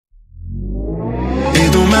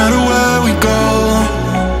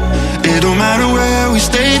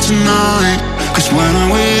tonight. Cause when I'm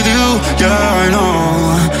with you, yeah, I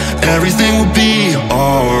know everything will be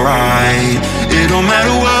alright. It don't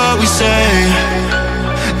matter what we say,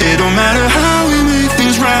 it don't matter how we make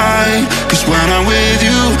things right. Cause when I'm with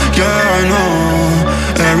you, yeah, I know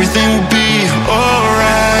everything will be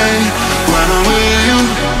alright. When I'm with you,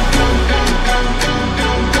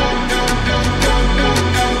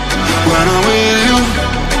 when I'm with you,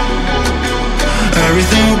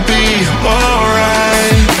 everything will be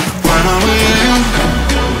alright. When I'm with you,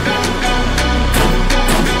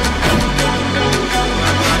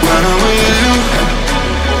 when I'm with you,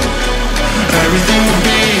 everything will be